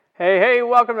Hey,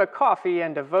 welcome to Coffee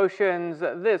and Devotions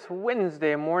this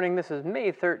Wednesday morning. This is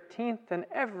May 13th, and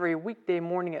every weekday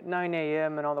morning at 9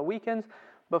 a.m. and on the weekends,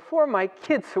 before my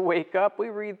kids wake up, we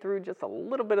read through just a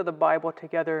little bit of the Bible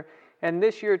together. And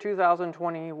this year,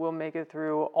 2020, we'll make it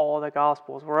through all the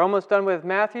Gospels. We're almost done with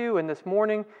Matthew, and this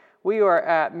morning we are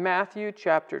at Matthew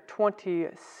chapter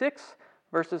 26,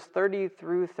 verses 30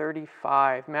 through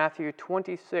 35. Matthew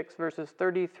 26, verses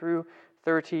 30 through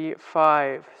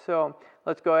 35. So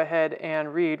let's go ahead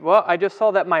and read. Well, I just saw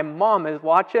that my mom is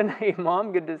watching. Hey,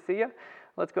 Mom, good to see you.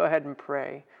 Let's go ahead and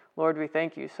pray. Lord, we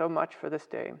thank you so much for this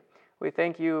day. We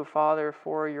thank you, Father,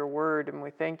 for your word, and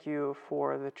we thank you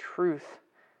for the truth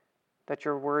that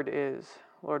your word is.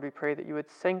 Lord, we pray that you would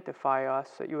sanctify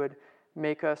us, that you would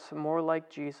make us more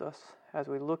like Jesus as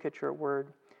we look at your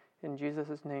word. In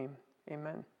Jesus' name,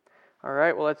 amen. All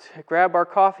right, well, let's grab our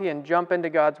coffee and jump into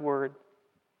God's word.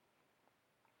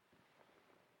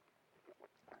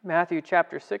 Matthew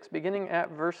chapter 6, beginning at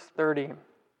verse 30.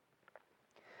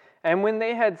 And when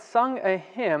they had sung a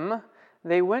hymn,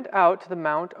 they went out to the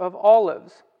Mount of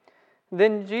Olives.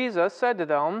 Then Jesus said to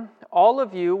them, "All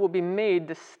of you will be made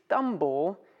to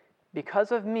stumble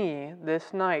because of me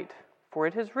this night. For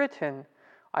it is written,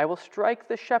 I will strike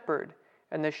the shepherd,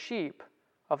 and the sheep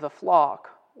of the flock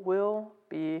will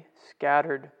be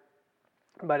scattered.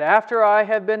 But after I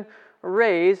have been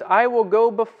raised, I will go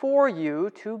before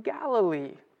you to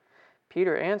Galilee."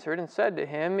 Peter answered and said to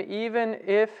him, "Even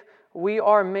if we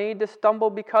are made to stumble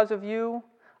because of you,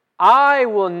 I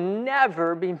will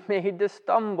never be made to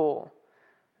stumble."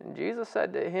 And Jesus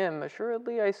said to him,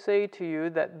 "Assuredly I say to you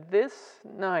that this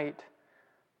night,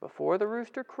 before the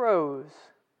rooster crows,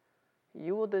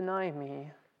 you will deny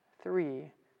me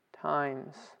 3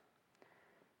 times.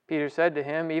 Peter said to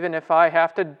him, "Even if I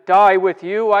have to die with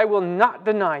you, I will not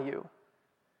deny you."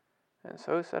 And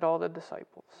so said all the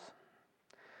disciples.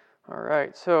 All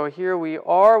right, so here we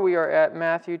are at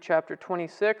Matthew chapter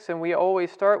 26, and we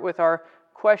always start with our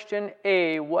question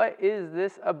A. What is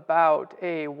this about?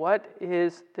 What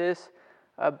is this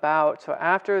about? So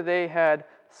after they had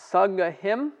sung a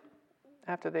hymn,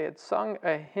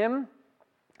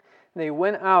 they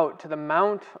went out to the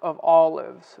Mount of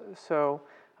Olives. So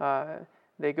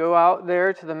they go out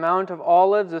there to the Mount of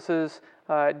Olives. This is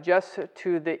just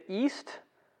to the east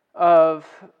of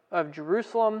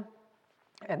Jerusalem.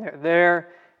 And they're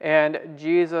there, and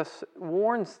Jesus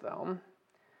warns them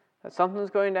that something's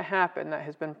going to happen that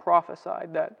has been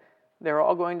prophesied, that they're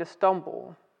all going to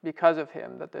stumble because of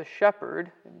him, that the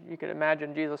shepherd, you can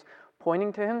imagine Jesus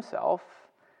pointing to himself,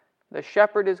 the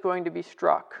shepherd is going to be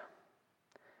struck,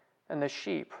 and the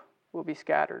sheep will be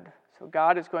scattered. So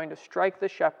God is going to strike the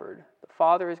shepherd, the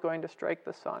Father is going to strike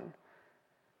the Son,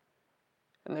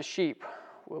 and the sheep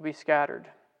will be scattered.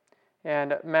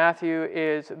 And Matthew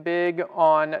is big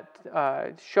on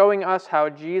showing us how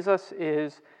Jesus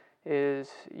is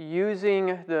using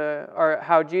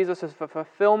how Jesus is the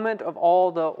fulfillment of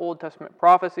all the Old Testament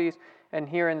prophecies. And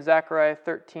here in Zechariah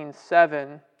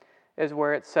 13:7 is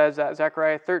where it says that.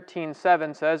 Zechariah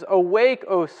 13:7 says, "Awake,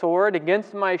 O sword,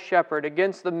 against my shepherd,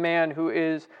 against the man who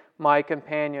is my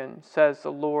companion, says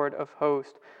the Lord of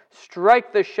hosts.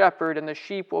 Strike the shepherd, and the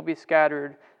sheep will be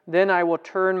scattered. Then I will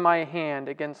turn my hand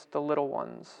against the little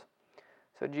ones."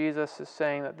 So Jesus is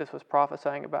saying that this was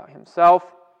prophesying about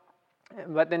himself.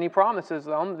 But then he promises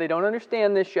them, they don't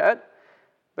understand this yet,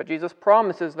 but Jesus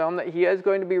promises them that he is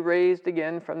going to be raised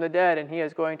again from the dead, and he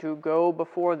is going to go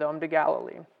before them to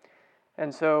Galilee.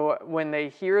 And so when they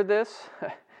hear this,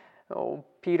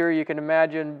 Peter, you can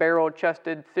imagine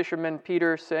barrel-chested fisherman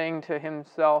Peter saying to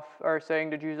himself, or saying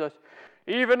to Jesus,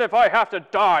 "Even if I have to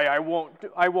die, I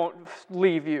won't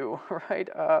leave you," right?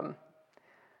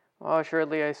 "Well,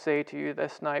 assuredly I say to you,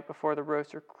 this night before the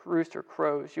rooster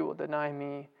crows, you will deny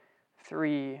me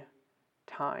 3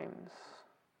 times."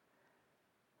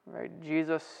 Right?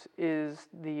 Jesus is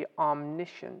the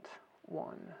omniscient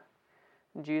one.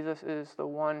 Jesus is the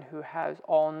one who has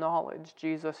all knowledge.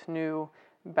 Jesus knew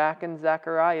back in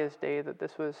Zechariah's day that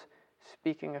this was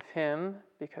speaking of him,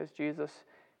 because Jesus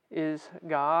is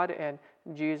God, and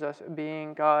Jesus,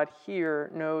 being God here,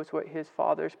 knows what his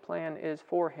Father's plan is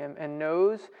for him, and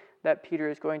knows that Peter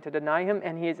is going to deny him,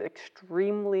 and he is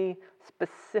extremely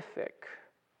specific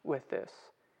with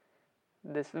this.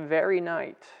 "This very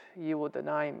night you will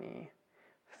deny me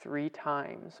 3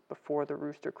 times before the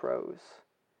rooster crows."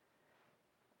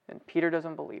 And Peter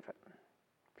doesn't believe it.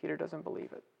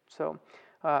 So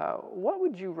what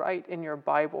would you write in your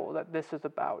Bible that this is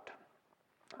about?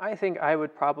 I think I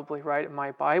would probably write in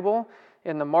my Bible,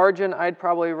 in the margin, I'd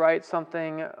probably write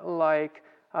something like,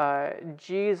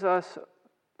 Jesus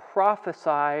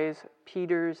prophesies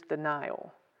Peter's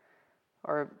denial.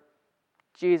 Or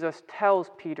Jesus tells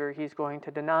Peter he's going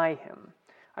to deny him.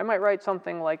 I might write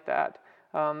something like that.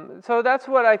 So that's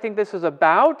what I think this is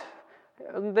about.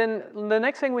 Then the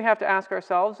next thing we have to ask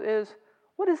ourselves is,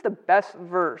 what is the best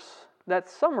verse that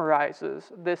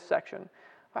summarizes this section?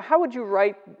 How would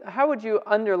you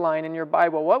underline in your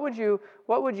Bible? What would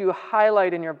you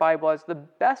highlight in your Bible as the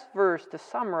best verse to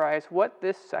summarize what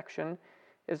this section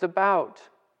is about?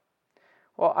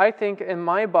 Well, I think in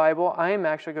my Bible, I am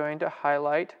actually going to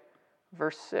highlight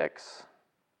verse 6.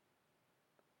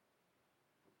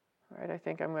 Right, I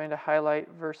think I'm going to highlight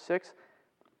verse 6.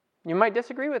 You might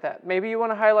disagree with that. Maybe you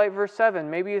want to highlight verse 7.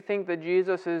 Maybe you think that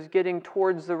Jesus is getting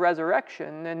towards the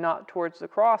resurrection and not towards the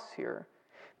cross here.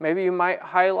 Maybe you might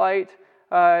highlight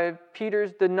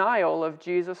Peter's denial of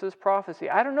Jesus' prophecy.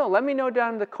 I don't know. Let me know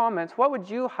down in the comments, what would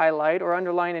you highlight or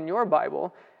underline in your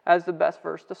Bible as the best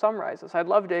verse to summarize this? I'd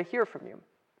love to hear from you.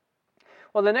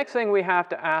 Well, the next thing we have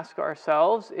to ask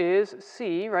ourselves is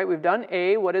C, right? We've done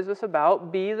A, what is this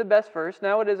about? B, the best verse.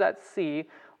 Now it is at C,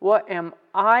 what am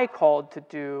I called to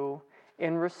do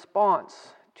in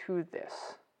response to this?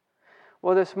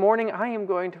 Well, this morning I am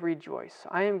going to rejoice.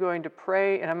 I am going to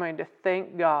pray and I'm going to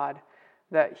thank God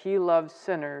that He loves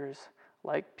sinners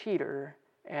like Peter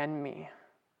and me.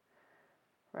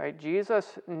 Right?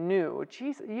 Jesus knew.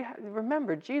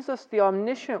 Remember, Jesus, the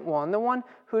omniscient one, the one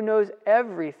who knows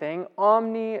everything,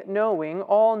 omni-knowing,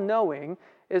 all-knowing,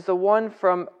 is the one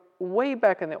from way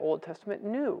back in the Old Testament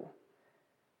knew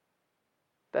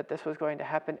that this was going to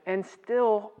happen and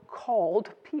still called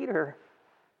Peter.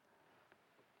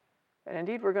 And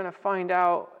indeed, we're going to find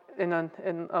out in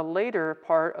a later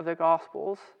part of the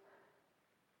Gospels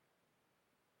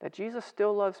that Jesus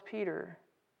still loves Peter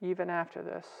even after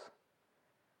this.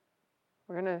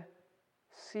 We're going to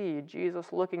see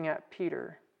Jesus looking at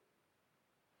Peter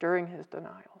during his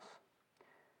denials.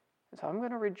 And so I'm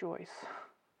going to rejoice.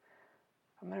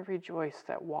 I'm going to rejoice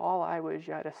that while I was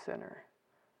yet a sinner,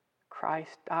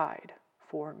 Christ died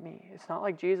for me. It's not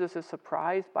like Jesus is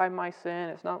surprised by my sin.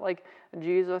 It's not like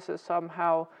Jesus is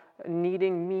somehow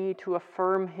needing me to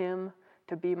affirm Him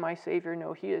to be my Savior.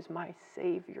 No, He is my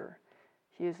Savior.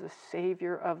 He is the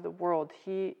Savior of the world.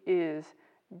 He is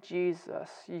Jesus,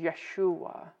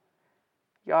 Yeshua,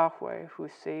 Yahweh, who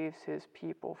saves His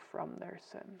people from their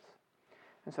sins.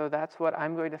 And so that's what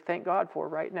I'm going to thank God for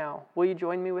right now. Will you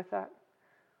join me with that?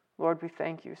 Lord, we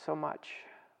thank You so much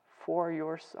for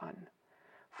Your Son.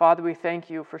 Father, we thank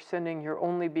You for sending Your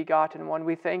only begotten one.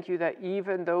 We thank You that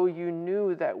even though You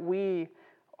knew that we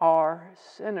are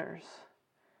sinners,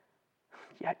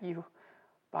 yet You,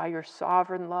 by Your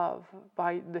sovereign love,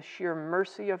 by the sheer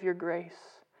mercy of Your grace,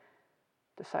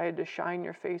 decided to shine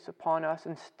Your face upon us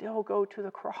and still go to the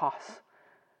cross.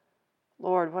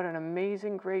 Lord, what an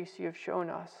amazing grace You have shown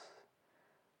us.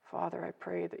 Father, I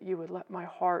pray that You would let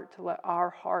our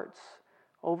hearts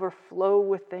overflow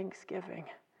with thanksgiving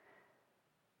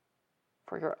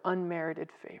for Your unmerited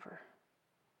favor,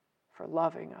 for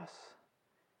loving us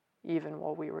even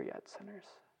while we were yet sinners.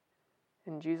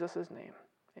 In Jesus' name,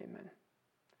 amen.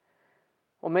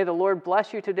 Well, may the Lord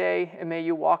bless you today, and may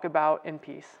you walk about in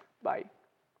peace. Bye.